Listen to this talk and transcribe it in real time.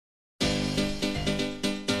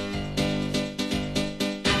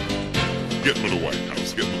Get him in the White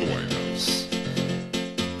House. Get him in the White House.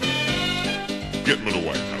 Get him in the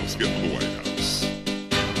White House. Get him in the White House.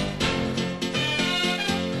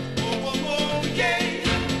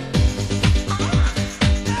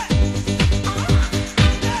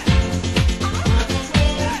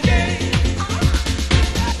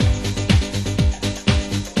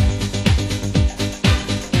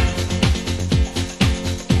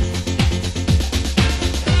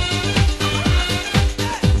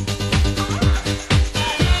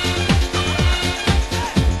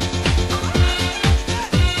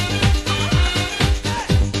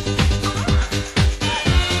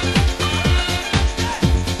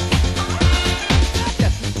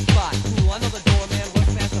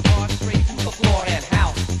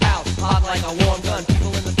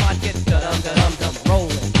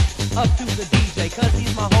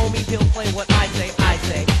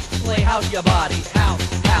 Your body, house,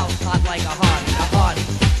 hot like a hardy.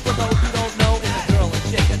 For those who don't know, it's a girl and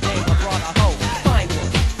chick, a dame who brought a hoe. Fine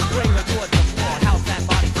one, bring her towards the floor. House that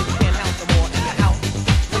body till you can't house no more. And your house,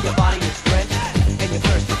 when your body is drenched and your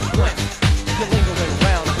thirst is quenched. You're lingering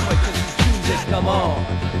around, quick 'cause you choose it. Come on,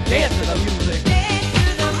 dance to the music.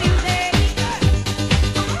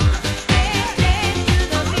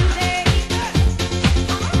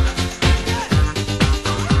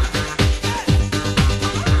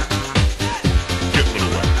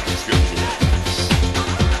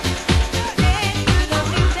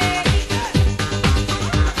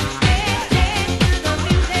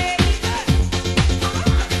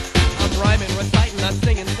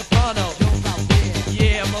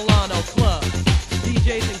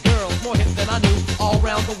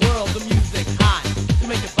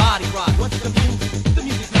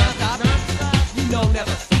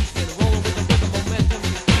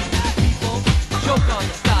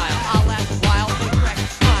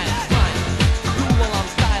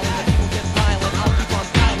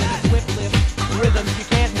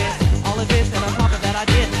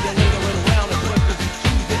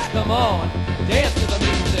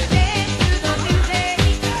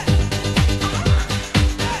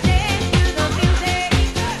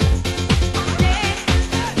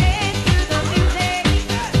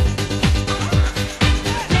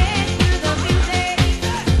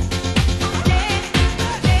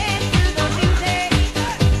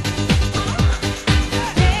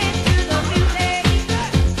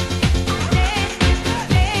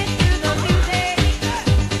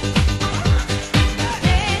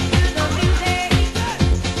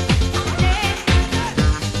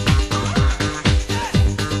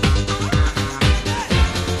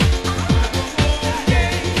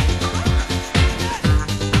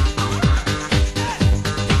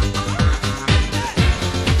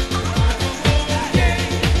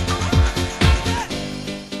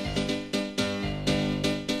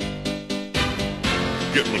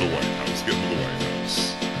 Get him in the White House. Get him in the White House.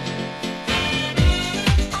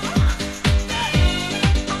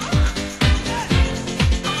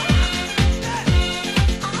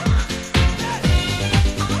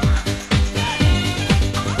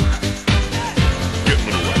 Get him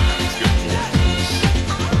in the White House. Get him in the White House.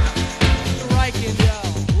 Striking, yo,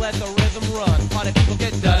 let the rhythm run. Party people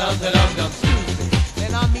get da-dum-da-dum-dum. Stupid,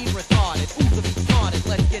 and I mean retarded. Who's the retarded?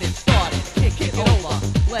 Let's get it started. Kick it over,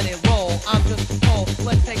 let it roll. I'm just a pole.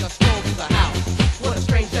 Let's take a stroll through the house. What a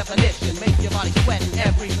strange definition. Make your body sweat in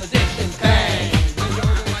every position. Bang! When you're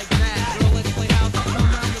over like that, girl, let's play house. Come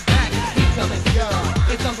around the back. Keep coming, girl.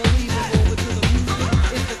 It's unbelievable, but to the music,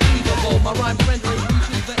 it's achievable. My rhyme friendly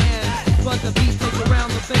reaches the end, but the beat takes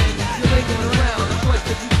around the bend. You're making